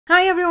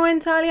Hi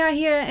everyone, Thalia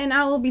here, and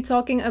I will be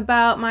talking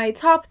about my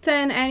top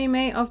 10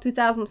 anime of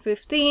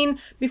 2015.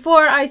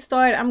 Before I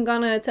start, I'm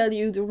gonna tell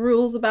you the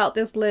rules about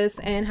this list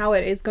and how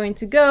it is going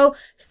to go.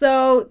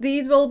 So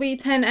these will be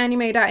 10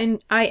 anime that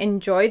I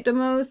enjoyed the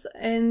most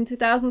in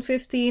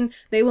 2015.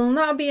 They will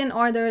not be in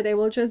order, they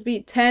will just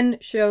be 10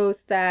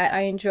 shows that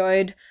I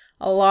enjoyed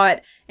a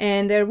lot,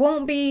 and there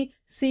won't be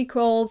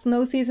sequels,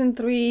 no season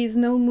 3s,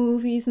 no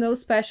movies, no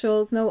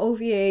specials, no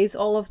OVAs,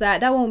 all of that.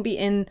 That won't be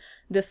in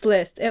this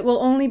list. It will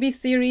only be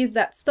series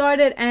that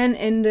started and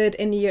ended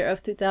in the year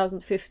of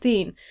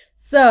 2015.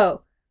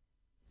 So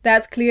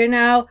that's clear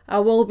now. I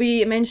will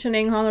be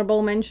mentioning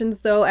honorable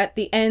mentions though at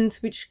the end,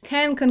 which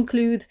can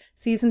conclude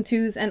season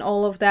 2s and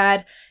all of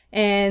that.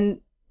 And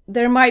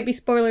there might be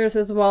spoilers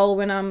as well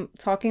when I'm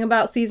talking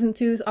about season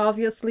 2s,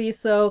 obviously.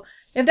 So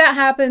if that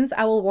happens,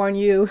 I will warn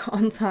you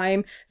on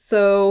time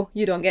so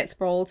you don't get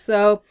spoiled.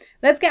 So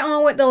let's get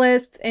on with the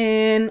list,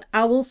 and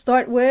I will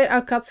start with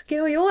Akatsuki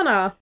no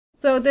Yona.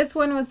 So this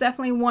one was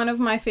definitely one of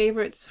my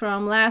favorites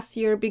from last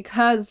year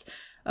because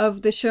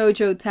of the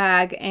shoujo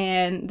tag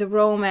and the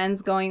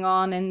romance going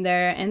on in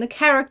there, and the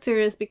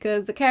characters,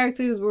 because the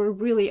characters were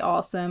really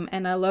awesome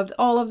and I loved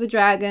all of the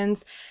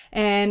dragons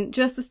and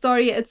just the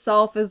story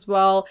itself as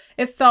well.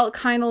 It felt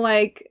kind of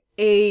like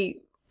a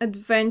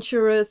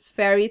adventurous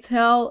fairy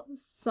tale,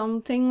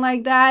 something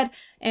like that,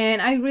 and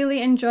I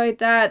really enjoyed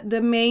that. The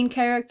main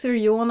character,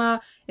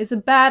 Yona, is a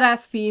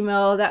badass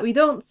female that we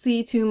don't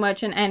see too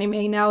much in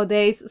anime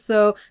nowadays,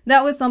 so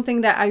that was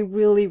something that I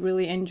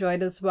really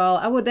enjoyed as well.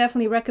 I would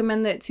definitely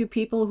recommend it to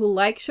people who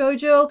like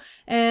shoujo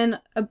and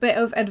a bit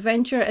of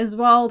adventure as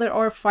well. There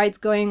are fights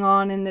going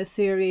on in this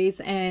series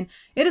and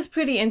it is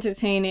pretty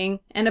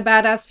entertaining, and a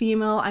badass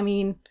female, I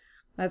mean,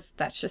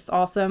 that's just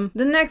awesome.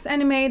 The next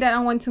anime that I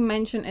want to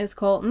mention is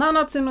called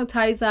Nanatsu no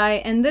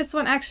Taizai, and this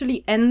one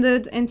actually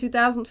ended in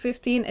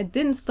 2015. It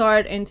didn't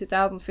start in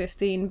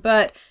 2015,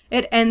 but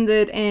it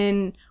ended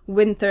in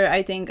winter,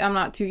 I think. I'm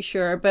not too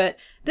sure, but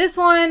this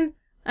one,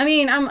 I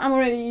mean, I'm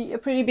already a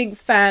pretty big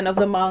fan of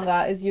the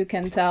manga, as you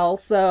can tell.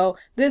 So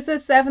this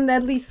is Seven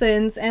Deadly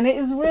Sins, and it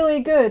is really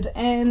good.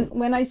 And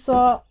when I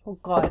saw, oh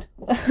god,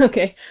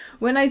 okay,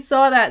 when I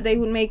saw that they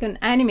would make an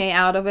anime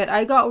out of it,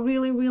 I got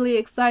really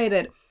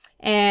excited.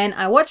 And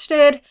I watched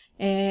it,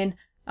 and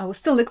I was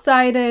still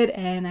excited,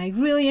 and I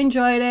really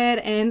enjoyed it.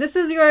 And this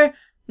is your,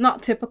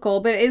 not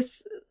typical, but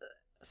it's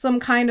some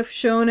kind of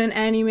shonen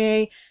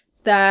anime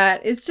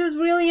that is just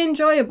really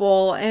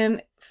enjoyable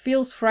and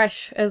feels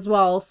fresh as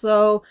well.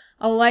 So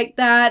I like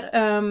that.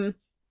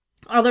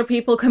 Other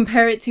people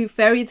compare it to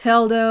Fairy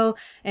Tail though,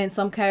 and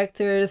some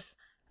characters,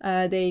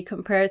 they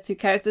compare it to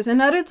characters in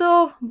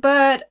Naruto,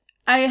 but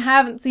I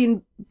haven't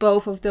seen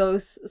both of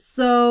those.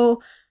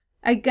 So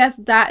I guess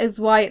that is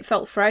why it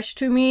felt fresh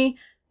to me,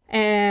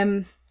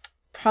 and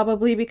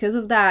probably because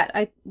of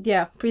that.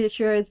 Yeah, pretty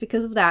sure it's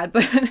because of that,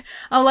 but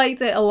I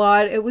liked it a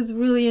lot. It was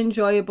really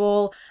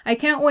enjoyable. I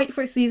can't wait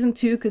for season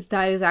 2 because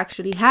that is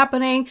actually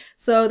happening,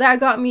 so that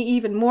got me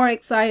even more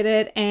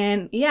excited.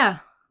 And yeah,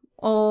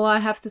 all I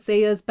have to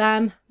say is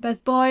Ban,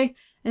 best boy,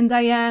 and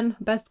Diane,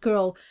 best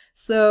girl.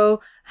 So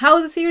how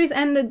the series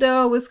ended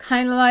though was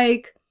kind of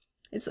like,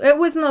 it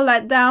wasn't a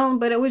letdown,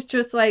 but it was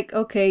just like,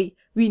 okay,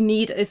 we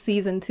need a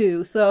season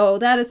 2. So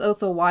that is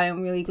also why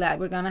I'm really glad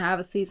we're gonna have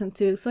a season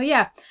 2. So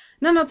yeah,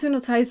 Nanatsu no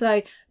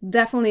Taizai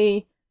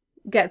definitely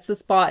gets a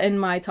spot in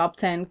my top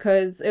 10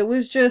 because it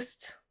was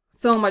just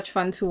so much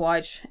fun to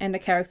watch and the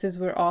characters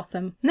were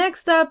awesome.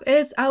 Next up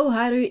is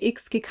Aoharu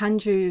Iksuki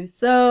Kanju.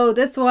 So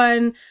this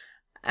one,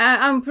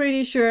 I'm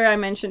pretty sure I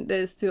mentioned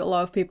this to a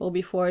lot of people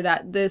before,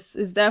 that this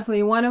is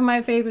definitely one of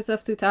my favorites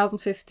of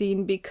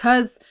 2015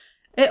 because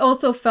it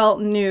also felt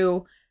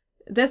new.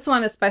 This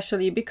one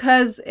especially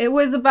because it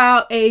was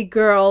about a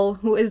girl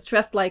who is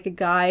dressed like a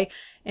guy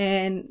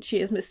and she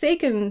is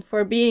mistaken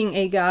for being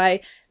a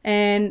guy,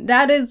 and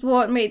that is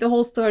what made the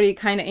whole story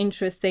kind of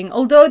interesting.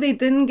 Although they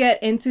didn't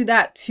get into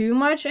that too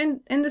much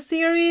in the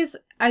series,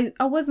 I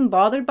wasn't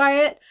bothered by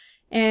it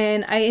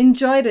and I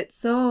enjoyed it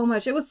so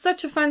much. It was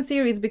such a fun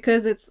series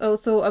because it's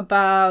also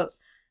about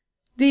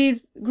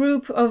these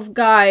group of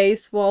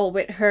guys, well,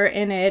 with her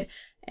in it,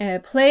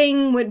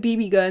 playing with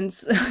BB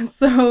guns.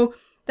 So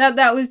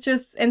that was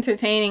just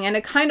entertaining, and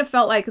it kind of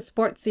felt like a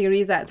sports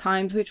series at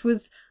times, which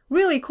was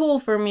really cool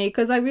for me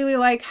because I really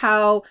like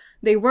how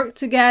they worked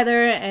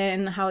together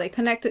and how they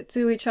connected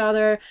to each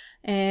other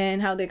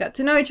and how they got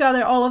to know each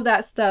other, all of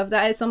that stuff.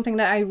 That is something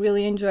that I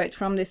really enjoyed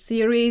from this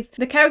series.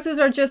 The characters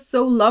are just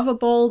so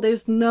lovable.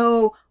 There's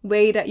no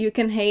way that you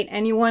can hate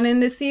anyone in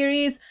this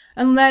series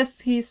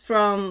unless he's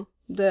from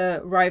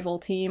the rival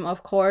team,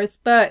 of course,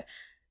 but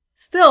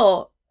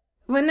still,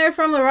 when they're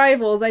from the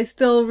rivals, I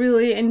still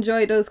really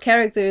enjoy those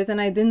characters and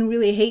I didn't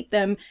really hate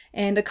them.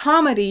 And the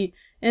comedy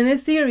in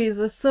this series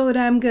was so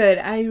damn good.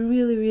 I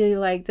really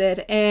liked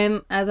it.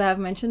 And as I have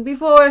mentioned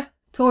before,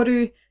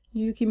 Toru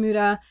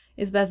Yukimura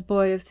is best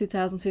boy of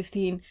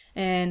 2015.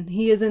 And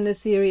he is in this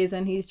series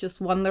and he's just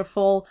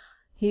wonderful.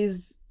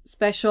 He's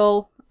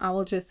special, I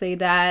will just say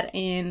that.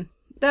 And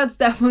that's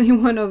definitely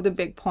one of the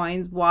big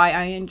points why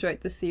I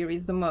enjoyed the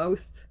series the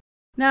most.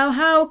 Now,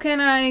 how can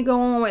I go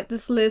on with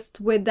this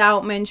list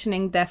without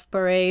mentioning Death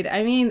Parade?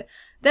 I mean,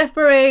 Death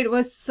Parade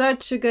was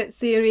such a good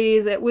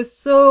series. It was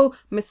so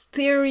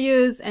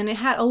mysterious and it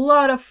had a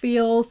lot of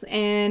feels,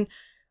 and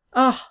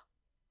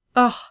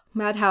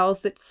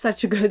Madhouse did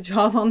such a good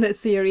job on this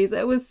series.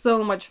 It was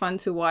so much fun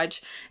to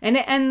watch, and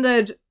it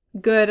ended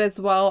good as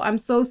well. I'm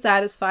so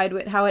satisfied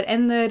with how it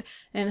ended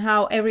and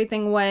how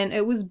everything went.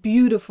 It was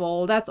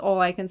beautiful. That's all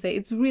I can say.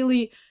 It's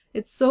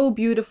so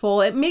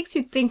beautiful. It makes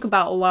you think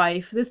about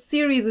life. This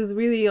series is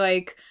really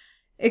like,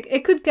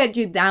 it could get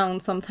you down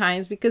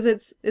sometimes because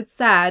it's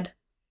sad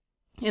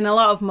in a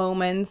lot of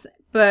moments,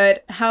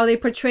 but how they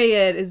portray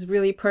it is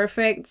really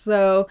perfect.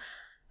 So,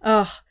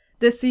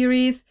 this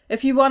series,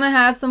 if you want to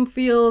have some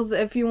feels,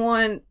 if you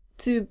want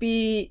to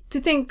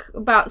think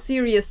about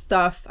serious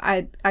stuff,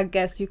 I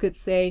guess you could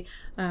say,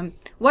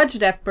 watch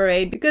Death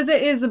Parade, because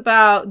it is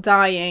about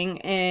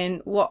dying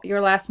and what your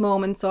last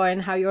moments are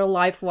and how your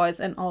life was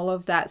and all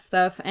of that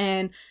stuff.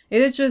 And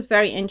it is just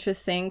very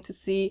interesting to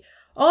see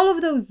all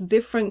of those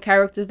different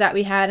characters that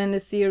we had in the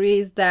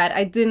series that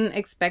I didn't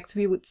expect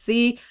we would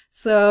see.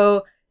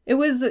 So it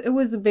was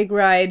a big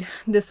ride,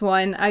 this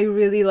one. I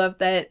really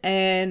loved it,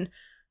 and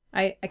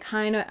I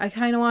kind of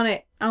want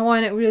it. I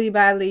want it really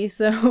badly,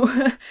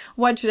 so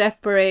watch Death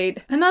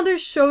Parade. Another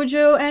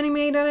shoujo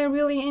anime that I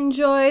really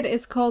enjoyed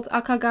is called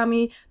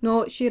Akagami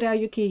no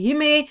Shirayuki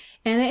Hime,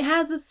 and it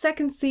has a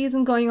second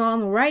season going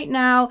on right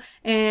now,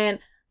 and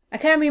I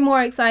can't be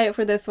more excited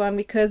for this one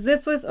because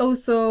this was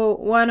also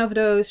one of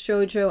those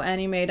shoujo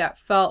anime that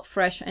felt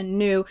fresh and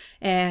new,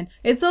 and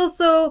it's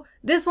also,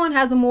 this one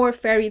has a more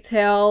fairy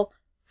tale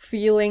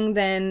feeling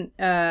than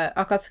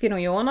Akatsuki no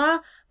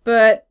Yona,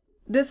 but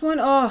this one,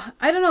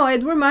 I don't know,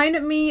 it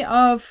reminded me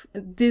of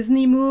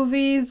Disney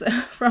movies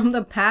from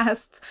the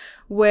past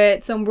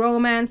with some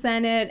romance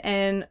in it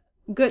and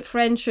good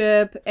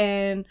friendship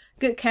and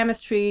good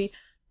chemistry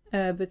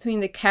between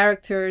the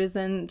characters,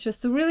 and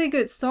just a really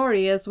good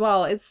story as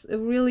well. It's a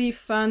really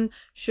fun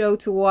show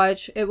to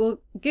watch. It will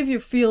give you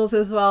feels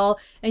as well,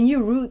 and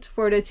you root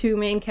for the two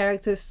main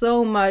characters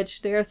so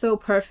much. They are so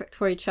perfect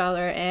for each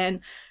other, and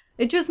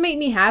it just made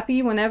me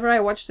happy whenever I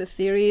watched the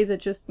series.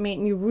 It just made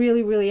me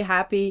really, really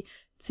happy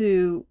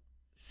to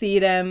see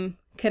them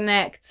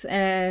connect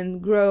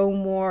and grow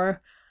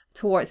more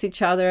towards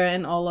each other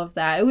and all of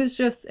that.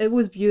 It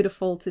was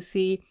beautiful to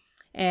see.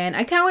 And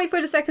I can't wait for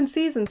the second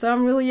season, so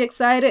I'm really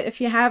excited. If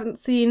you haven't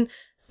seen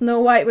Snow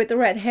White with the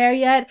Red Hair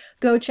yet,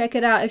 go check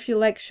it out if you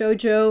like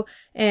shoujo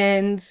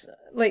and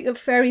like a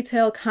fairy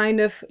tale kind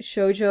of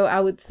shoujo,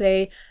 I would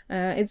say.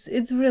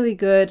 It's really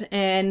good,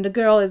 and the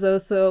girl is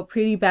also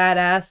pretty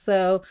badass,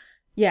 so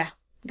yeah,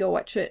 go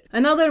watch it.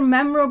 Another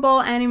memorable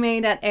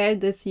anime that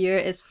aired this year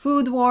is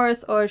Food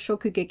Wars, or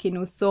Shokugeki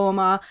no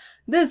Soma.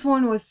 This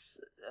one was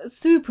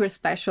super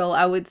special,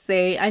 I would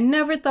say. I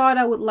never thought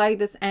I would like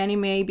this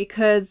anime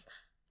because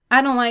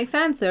I don't like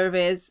fan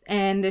service,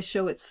 and the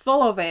show is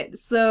full of it.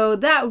 So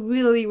that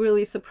really,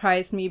 really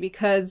surprised me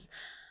because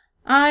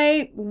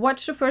I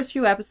watched the first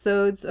few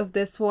episodes of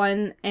this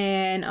one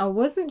and I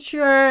wasn't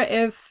sure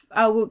if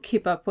I would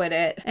keep up with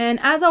it. And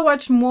as I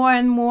watched more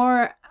and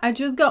more, I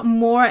just got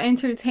more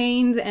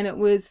entertained, and it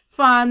was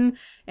fun,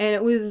 and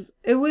it was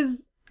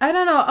I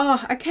don't know,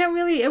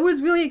 it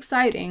was really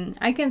exciting.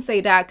 I can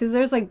say that because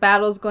there's like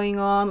battles going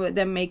on with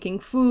them making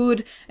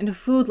food, and the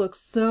food looks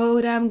so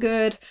damn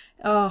good.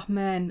 Oh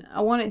man,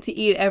 I wanted to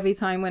eat every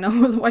time when I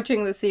was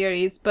watching the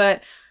series.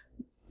 But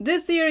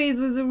this series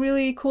was a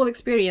really cool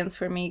experience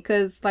for me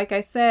because, like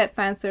I said,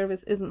 fan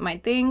service isn't my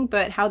thing,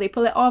 but how they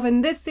pull it off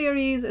in this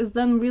series is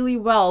done really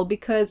well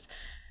because,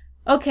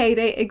 okay,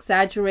 they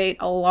exaggerate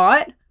a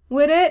lot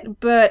with it,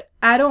 but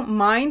I don't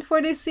mind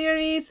for this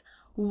series.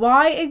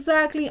 Why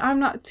exactly, I'm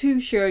not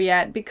too sure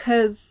yet,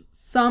 because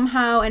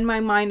somehow in my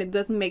mind it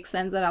doesn't make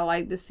sense that I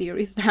like this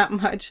series that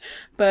much,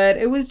 but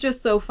it was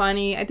just so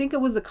funny. I think it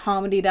was a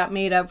comedy that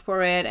made up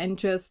for it, and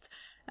just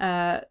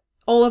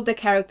all of the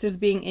characters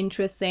being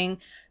interesting,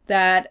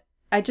 that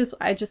I just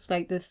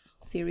like this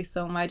series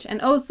so much.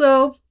 And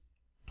also,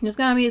 there's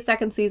gonna be a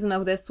second season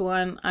of this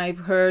one, I've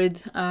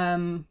heard.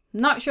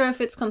 Not sure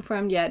if it's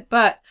confirmed yet,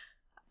 but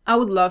I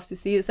would love to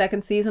see a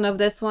second season of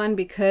this one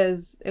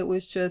because it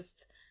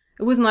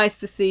was nice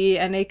to see,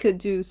 and they could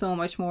do so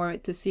much more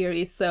with the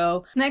series.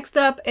 So next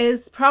up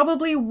is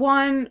probably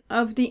one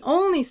of the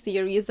only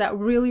series that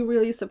really,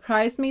 really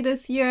surprised me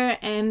this year,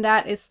 and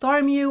that is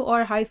Star Mew,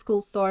 or High School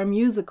Star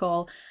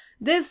Musical.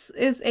 This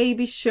is a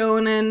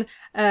Bishonen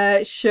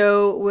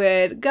show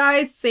with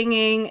guys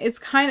singing. It's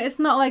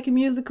not like a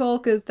musical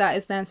because that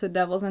is Dance with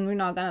Devils, and we're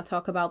not gonna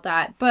talk about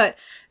that. But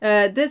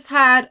this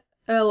had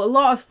a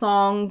lot of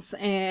songs,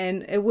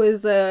 and it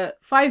was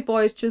 5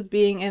 boys just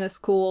being in a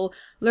school,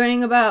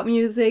 learning about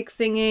music,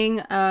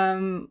 singing,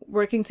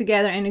 working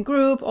together in a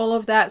group, all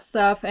of that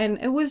stuff. And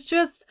it was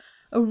just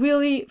a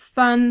really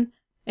fun,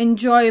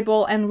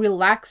 enjoyable, and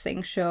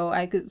relaxing show,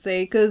 I could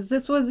say, because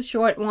this was a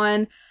short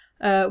one.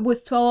 It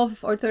was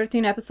 12 or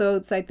 13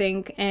 episodes, I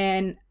think,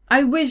 and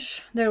I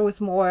wish there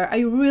was more. I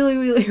really,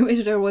 really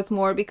wish there was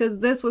more, because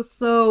this was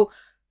so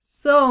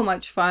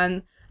much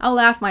fun. I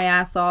laughed my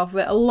ass off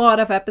with a lot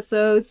of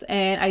episodes,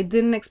 and I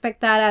didn't expect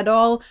that at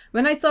all.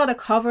 When I saw the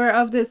cover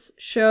of this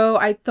show,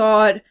 I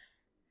thought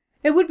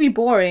it would be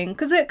boring,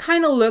 because it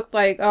kind of looked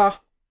like, oh,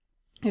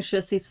 it's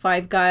just these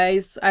 5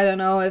 guys. I don't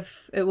know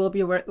if it will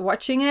be worth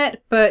watching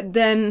it. But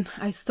then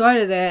I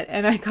started it,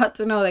 and I got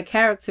to know the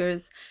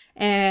characters,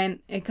 and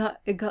it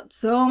got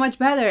so much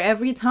better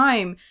every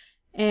time.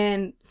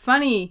 And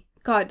funny,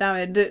 god damn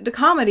it, the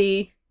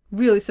comedy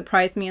really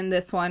surprised me in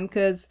this one,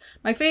 because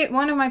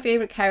one of my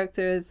favorite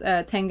characters,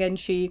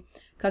 Tengenshi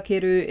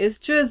Kakeru, is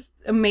just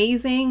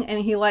amazing, and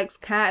he likes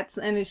cats,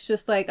 and it's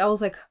just like, I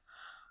was like,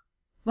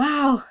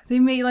 wow, they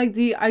made like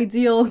the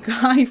ideal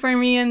guy for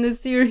me in this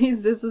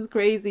series. This is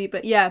crazy.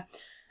 But yeah,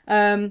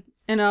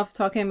 enough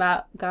talking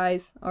about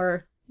guys,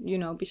 or, you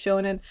know,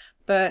 Bishonen,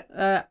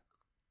 but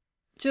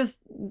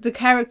just the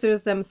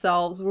characters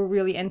themselves were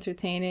really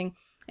entertaining.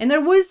 And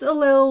there was a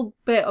little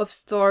bit of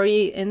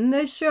story in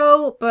this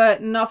show,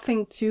 but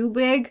nothing too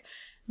big,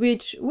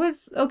 which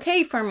was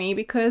okay for me,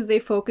 because they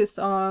focused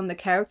on the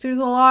characters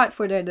a lot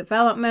for their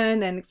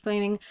development and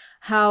explaining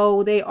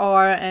how they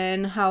are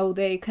and how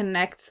they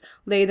connect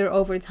later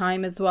over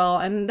time as well.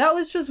 And that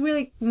was just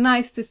really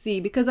nice to see,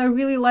 because I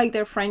really liked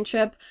their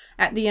friendship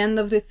at the end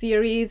of the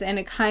series, and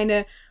it kind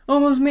of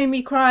almost made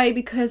me cry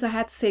because I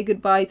had to say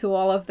goodbye to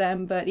all of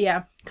them. But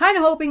yeah, kind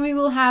of hoping we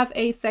will have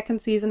a second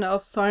season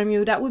of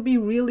Starmue. That would be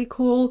really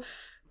cool,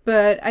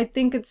 but I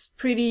think it's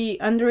pretty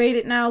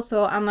underrated now,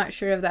 so I'm not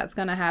sure if that's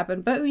gonna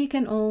happen, but we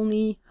can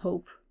only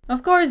hope.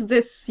 Of course,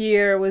 this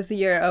year was the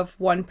year of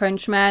One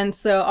Punch Man,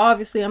 so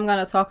obviously I'm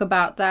gonna talk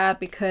about that,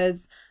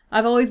 because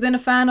I've always been a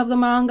fan of the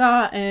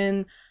manga,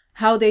 and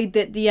how they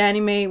did the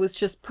anime was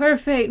just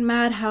perfect.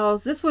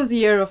 Madhouse, this was the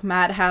year of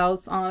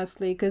Madhouse,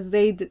 honestly, because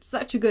they did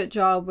such a good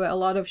job with a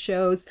lot of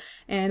shows,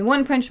 and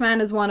One Punch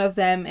Man is one of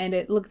them, and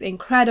it looked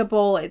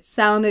incredible, it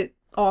sounded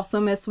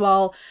awesome as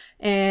well,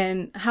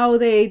 and how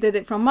they did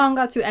it from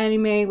manga to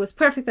anime was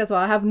perfect as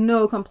well. I have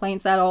no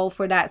complaints at all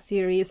for that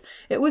series.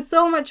 It was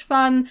so much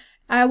fun.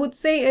 I would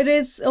say it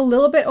is a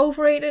little bit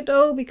overrated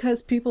though,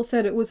 because people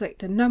said it was like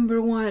the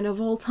 #1 of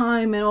all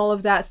time and all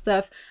of that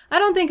stuff. I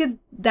don't think it's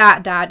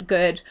that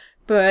good,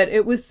 but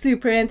it was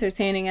super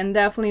entertaining and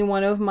definitely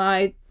one of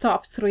my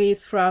top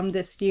 3s from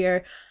this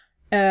year.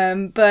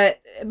 But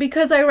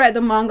because I read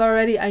the manga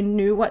already, I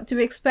knew what to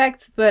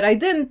expect, but I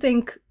didn't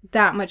think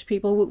that much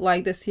people would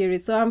like this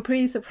series, so I'm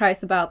pretty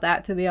surprised about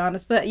that, to be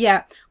honest. But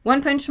yeah,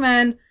 One Punch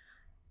Man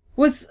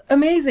was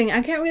amazing.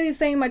 I can't really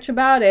say much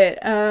about it.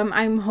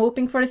 I'm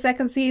hoping for the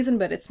second season,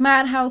 but it's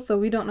Madhouse, so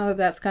we don't know if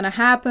that's gonna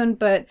happen.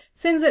 But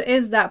since it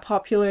is that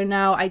popular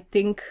now, I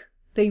think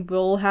they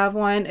will have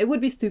one. It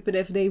would be stupid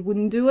if they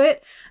wouldn't do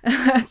it.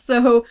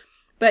 So,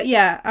 but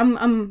yeah,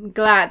 I'm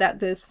glad that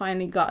this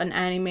finally got an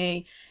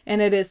anime,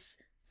 and it is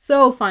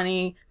so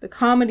funny. The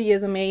comedy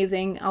is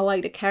amazing. I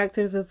like the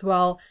characters as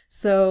well.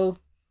 So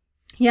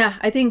yeah,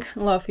 I think a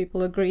lot of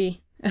people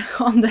agree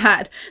on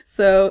that.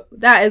 So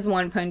that is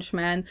One Punch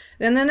Man.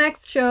 Then the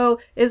next show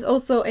is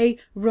also a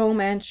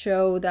romance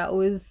show that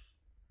was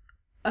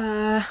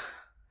it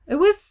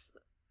was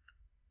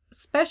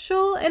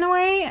special in a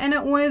way, and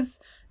it was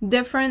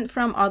different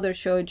from other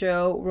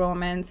shoujo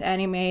romance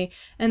anime,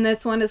 and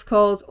this one is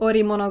called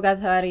Ori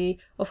Monogatari.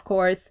 Of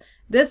course,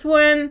 this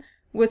one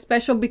was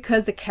special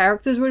because the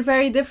characters were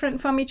very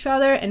different from each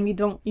other, and we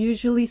don't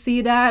usually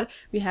see that.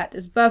 We had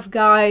this buff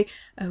guy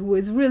who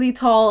is really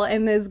tall,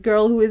 and this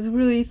girl who is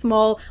really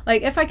small.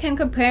 Like, if I can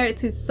compare it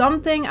to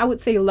something, I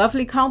would say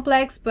Lovely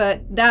Complex,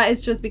 but that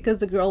is just because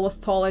the girl was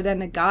taller than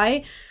the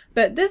guy.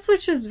 But this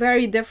was just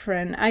very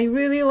different. I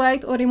really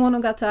liked Ori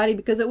Monogatari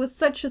because it was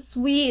such a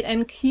sweet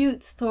and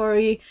cute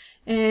story,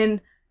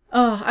 and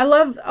I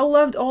loved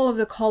all of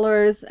the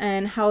colors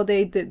and how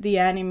they did the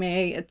anime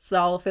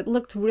itself. It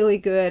looked really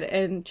good,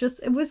 and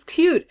just, it was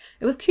cute.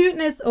 It was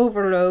cuteness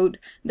overload.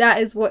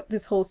 That is what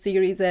this whole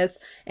series is.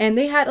 And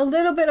they had a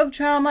little bit of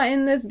drama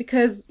in this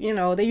because, you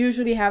know, they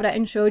usually have that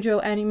in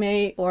shoujo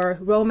anime or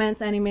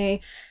romance anime.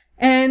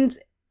 And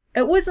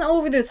it wasn't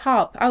over the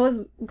top. I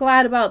was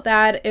glad about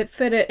that. It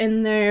fitted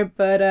in there,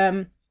 but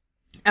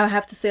I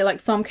have to say,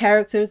 like, some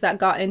characters that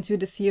got into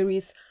the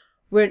series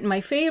weren't my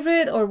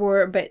favorite or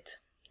were a bit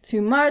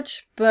too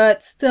much,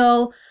 but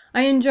still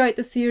I enjoyed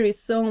the series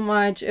so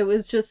much. It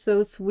was just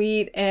so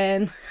sweet,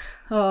 and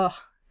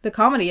the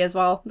comedy as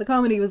well. The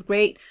comedy was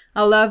great.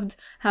 I loved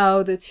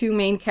how the two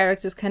main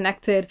characters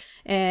connected,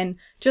 and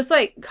just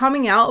like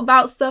coming out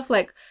about stuff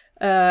like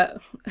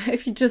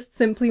if you just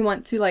simply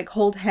want to like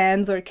hold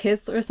hands or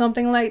kiss or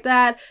something like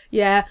that.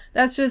 Yeah,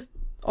 that's just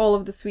all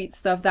of the sweet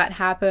stuff that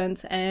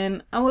happened,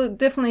 and I would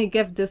definitely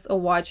give this a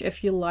watch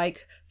if you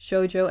like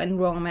shoujo and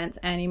romance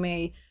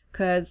anime,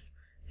 because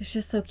it's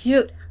just so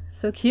cute.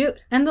 So cute.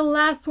 And the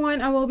last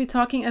one I will be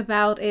talking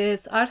about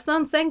is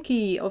Arslan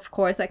Senki. Of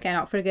course, I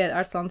cannot forget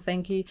Arslan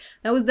Senki.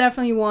 That was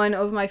definitely one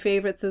of my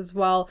favorites as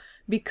well,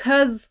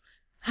 because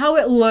how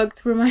it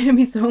looked reminded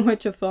me so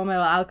much of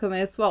Fullmetal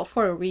Alchemist. Well,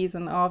 for a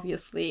reason,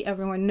 obviously.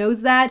 Everyone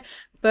knows that.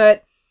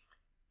 But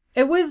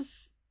it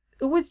was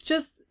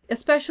just,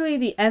 especially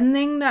the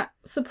ending, that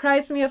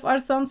surprised me of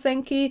Arson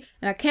Senki,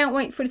 and I can't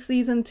wait for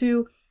season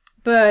 2.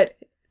 But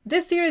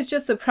this series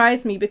just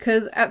surprised me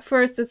because at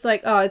first it's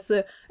like, oh, it's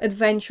a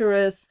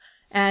adventurous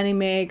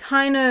anime,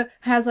 kind of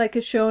has like a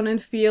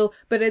shonen feel,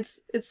 but it's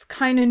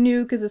kind of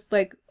new because it's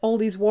like all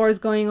these wars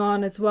going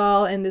on as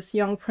well, and this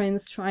young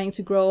prince trying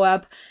to grow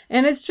up,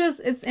 and it's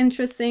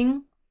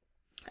interesting.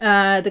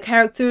 The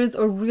characters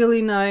are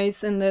really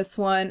nice in this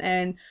one,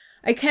 and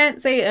I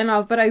can't say it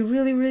enough, but I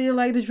really, really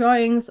like the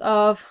drawings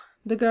of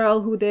the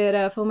girl who did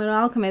Fullmetal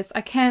Alchemist. I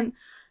can't,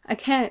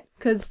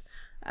 because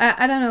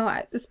I don't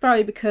know, it's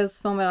probably because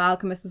Fullmetal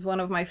Alchemist is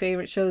one of my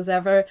favorite shows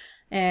ever,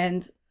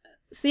 and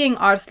seeing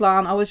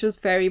Arslan, I was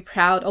just very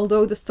proud.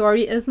 Although the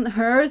story isn't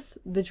hers,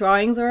 the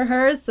drawings are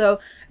hers, so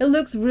it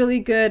looks really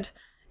good,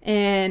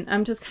 and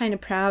I'm just kind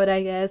of proud,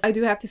 I guess. I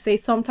do have to say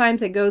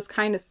sometimes it goes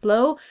kind of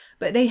slow,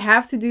 but they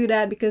have to do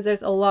that because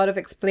there's a lot of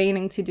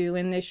explaining to do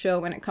in this show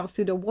when it comes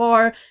to the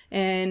war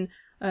and,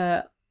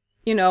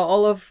 you know,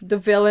 all of the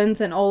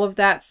villains and all of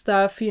that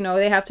stuff. You know,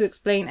 they have to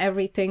explain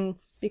everything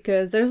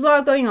because there's a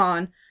lot going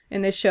on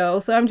in this show.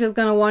 So I'm just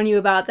gonna warn you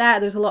about that.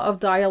 There's a lot of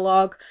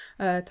dialogue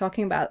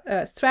talking about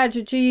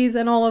strategies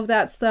and all of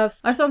that stuff.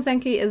 Arson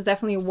Senki is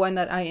definitely one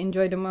that I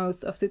enjoyed the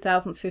most of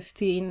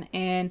 2015,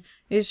 and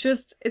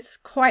it's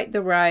quite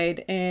the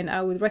ride, and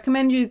I would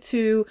recommend you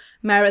to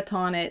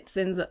marathon it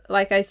since,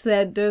 like I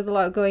said, there's a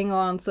lot going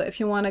on. So if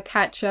you want to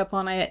catch up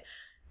on it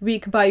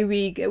week by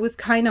week, it was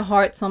kind of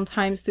hard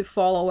sometimes to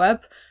follow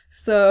up.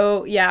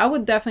 So yeah, I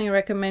would definitely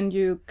recommend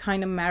you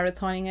kind of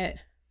marathoning it.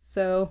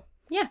 So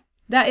yeah,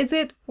 that is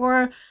it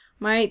for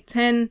my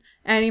 10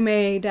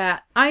 anime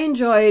that I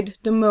enjoyed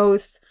the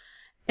most.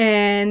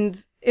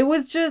 And it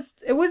was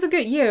a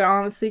good year,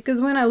 honestly, because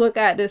when I look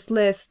at this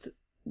list,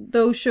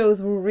 those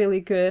shows were really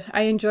good.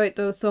 I enjoyed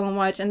those so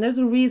much, and there's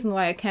a reason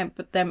why I can't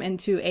put them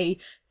into a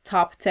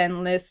top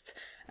 10 list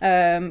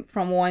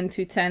from 1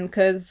 to 10,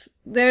 because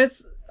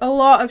there's a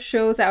lot of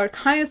shows that are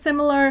kind of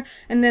similar,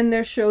 and then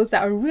there's shows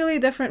that are really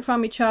different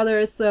from each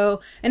other. So,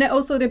 and it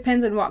also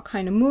depends on what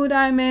kind of mood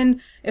I'm in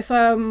if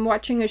I'm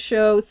watching a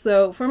show.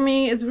 So for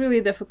me, it's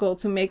really difficult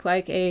to make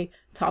like a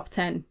top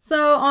 10.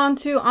 So on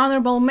to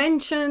honorable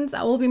mentions.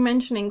 I will be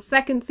mentioning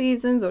second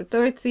seasons or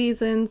third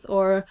seasons,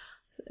 or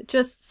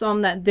just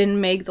some that didn't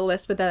make the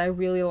list but that I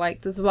really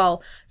liked as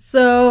well.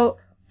 So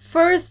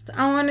first,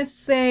 I want to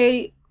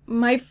say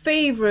my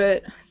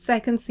favorite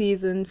second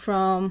season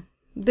from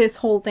this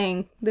whole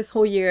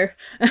year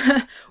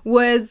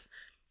was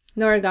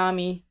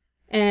Noragami.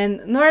 And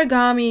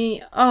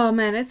Noragami, oh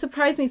man, it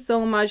surprised me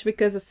so much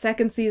because the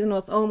second season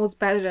was almost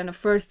better than the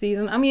first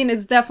season. I mean,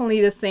 it's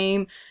definitely the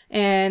same,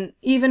 and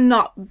even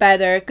not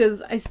better,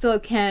 because I still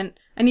can't,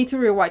 I need to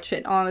rewatch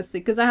it, honestly,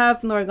 because I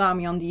have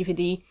Noragami on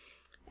DVD.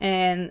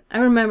 And I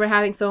remember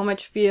having so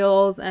much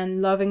feels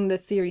and loving the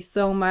series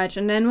so much.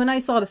 And then when I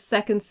saw the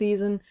second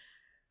season,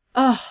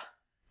 oh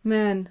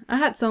man, I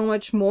had so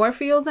much more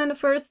feels than the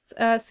first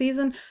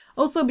season.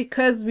 Also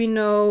because we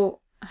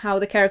know how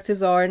the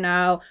characters are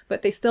now,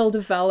 but they still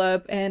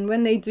develop. And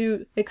when they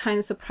do, it kind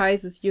of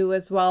surprises you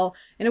as well.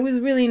 And it was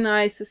really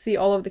nice to see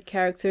all of the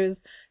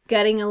characters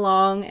getting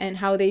along and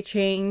how they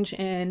change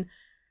and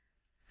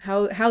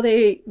how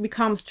they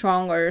become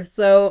stronger.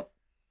 So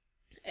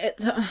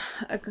it's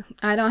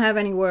I don't have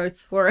any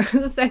words for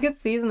the second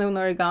season of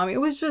Noragami. It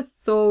was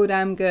just so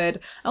damn good.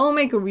 I will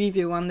make a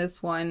review on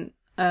this one,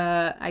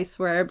 I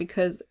swear,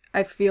 because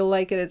I feel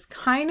like it is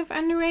kind of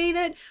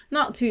underrated.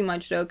 Not too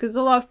much though, because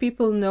a lot of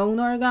people know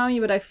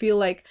Noragami, but I feel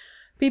like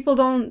people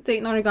don't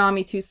take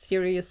Noragami too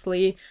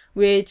seriously,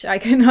 which I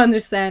can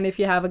understand if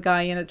you have a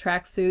guy in a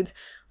tracksuit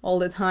all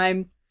the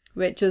time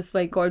with just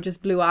like gorgeous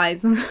blue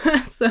eyes.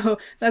 So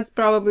that's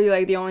probably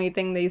like the only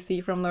thing they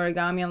see from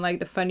Noragami, and like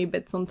the funny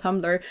bits on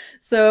Tumblr.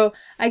 So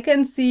I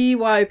can see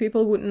why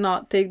people would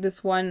not take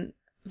this one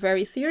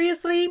very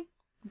seriously.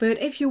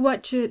 But if you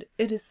watch it,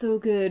 it is so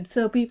good.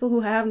 So people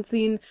who haven't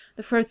seen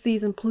the first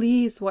season,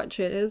 please watch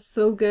it. It's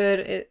so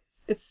good.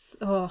 It's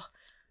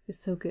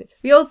so good.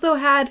 We also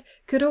had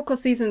Kuroko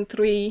season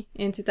 3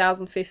 in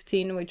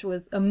 2015, which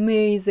was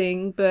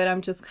amazing, but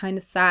I'm just kind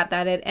of sad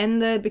that it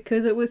ended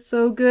because it was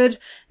so good,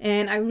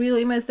 and I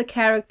really miss the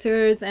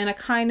characters, and I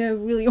kind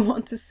of really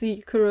want to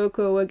see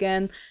Kuroko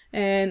again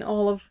and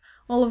all of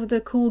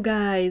the cool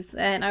guys,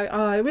 and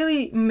I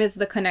really miss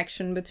the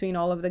connection between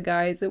all of the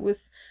guys. It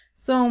was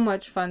so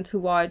much fun to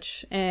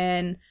watch,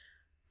 and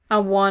I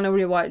want to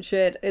rewatch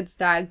it. It's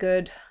that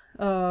good.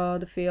 Oh,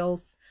 the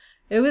feels.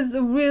 It was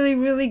a really,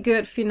 really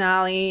good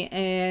finale,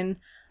 and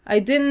I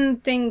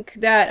didn't think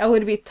that I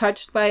would be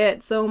touched by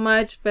it so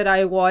much, but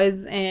I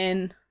was,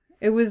 and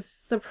it was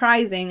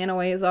surprising in a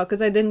way as well,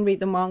 because I didn't read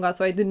the manga,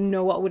 so I didn't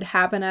know what would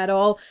happen at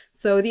all.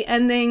 So the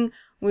ending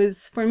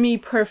was, for me,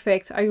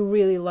 perfect. I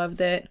really loved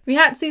it. We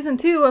had season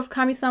 2 of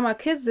Kami-sama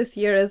Kiss this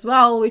year as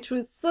well, which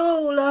was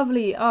so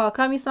lovely. Oh,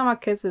 Kami-sama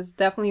Kiss is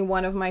definitely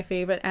one of my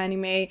favorite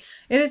anime. It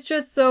is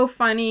just so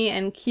funny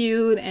and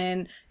cute,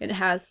 and it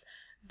has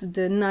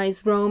the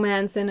nice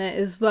romance in it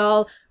as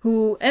well.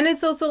 And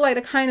it's also like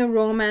the kind of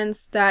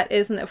romance that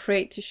isn't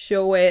afraid to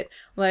show it,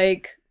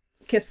 like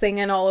kissing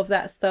and all of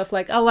that stuff.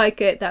 Like I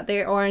like it that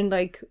there aren't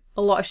like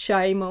a lot of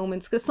shy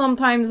moments, because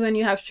sometimes when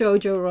you have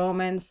shoujo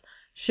romance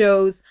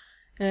shows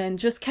and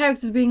just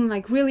characters being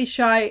like really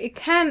shy, it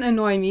can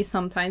annoy me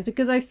sometimes,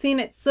 because I've seen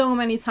it so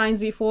many times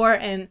before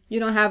and you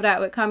don't have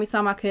that with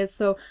Kami-sama Kiss,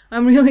 so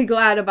I'm really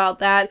glad about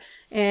that.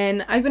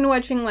 And I've been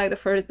watching like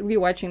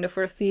rewatching the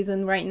first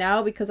season right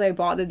now because I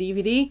bought the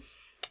DVD,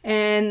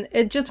 and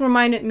it just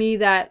reminded me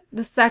that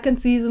the second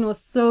season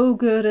was so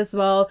good as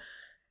well.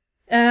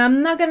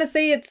 I'm not gonna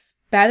say it's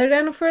better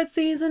than the first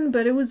season,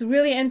 but it was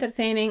really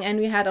entertaining, and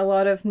we had a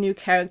lot of new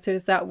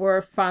characters that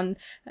were fun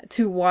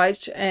to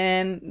watch,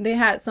 and they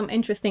had some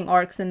interesting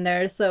arcs in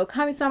there. So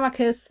Kami-sama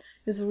Kiss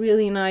is a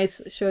really nice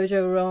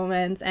shoujo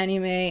romance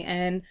anime,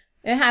 and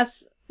it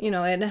has, you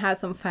know, it has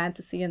some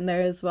fantasy in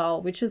there as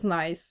well, which is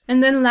nice.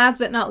 And then last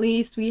but not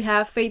least, we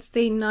have Fate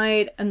Stay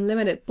Night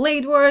Unlimited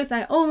Blade Works.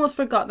 I almost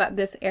forgot that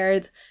this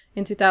aired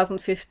in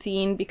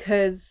 2015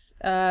 because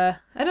I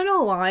don't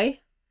know why.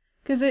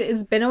 Because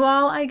it's been a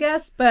while, I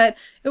guess, but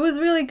it was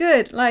really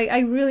good. Like, I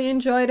really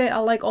enjoyed it. I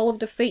like all of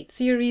the Fate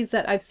series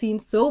that I've seen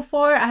so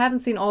far. I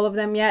haven't seen all of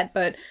them yet,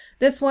 but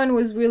this one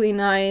was really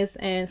nice,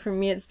 and for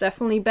me it's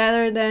definitely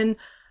better than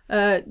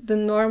the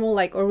normal,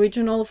 like,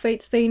 original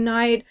Fate Stay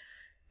Night.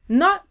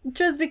 Not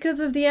just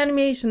because of the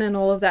animation and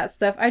all of that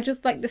stuff. I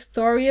just like the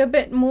story a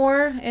bit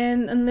more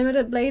in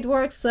Unlimited Blade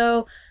Works.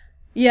 So,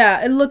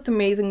 yeah, it looked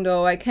amazing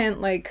though. I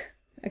can't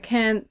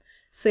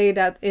say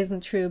that isn't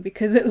true,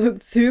 because it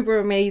looked super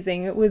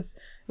amazing. It was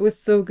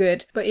so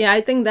good. But yeah, I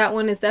think that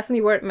one is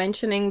definitely worth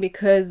mentioning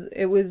because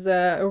it was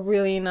a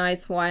really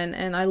nice one,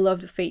 and I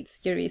love the Fate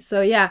series. So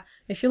yeah,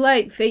 if you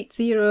like Fate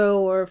Zero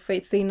or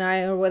Fate Stay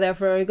Night or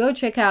whatever, go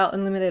check out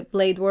Unlimited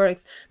Blade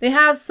Works. They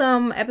have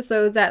some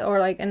episodes that are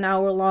like an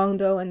hour long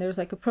though, and there's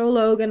like a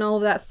prologue and all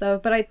of that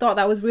stuff, but I thought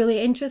that was really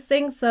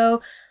interesting,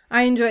 so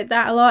I enjoyed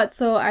that a lot,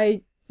 so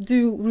I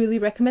do really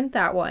recommend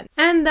that one.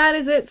 And that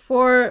is it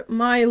for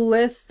my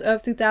list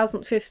of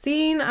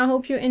 2015. I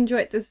hope you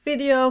enjoyed this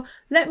video.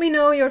 Let me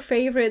know your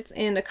favorites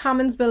in the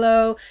comments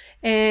below.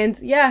 And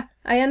yeah,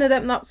 I ended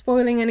up not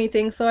spoiling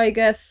anything, so I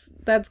guess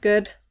that's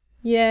good.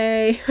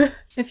 Yay!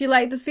 If you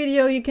like this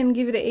video, you can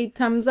give it a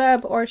thumbs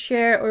up or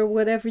share or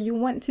whatever you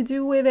want to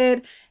do with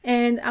it.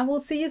 And I will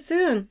see you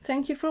soon.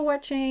 Thank you for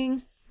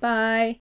watching. Bye!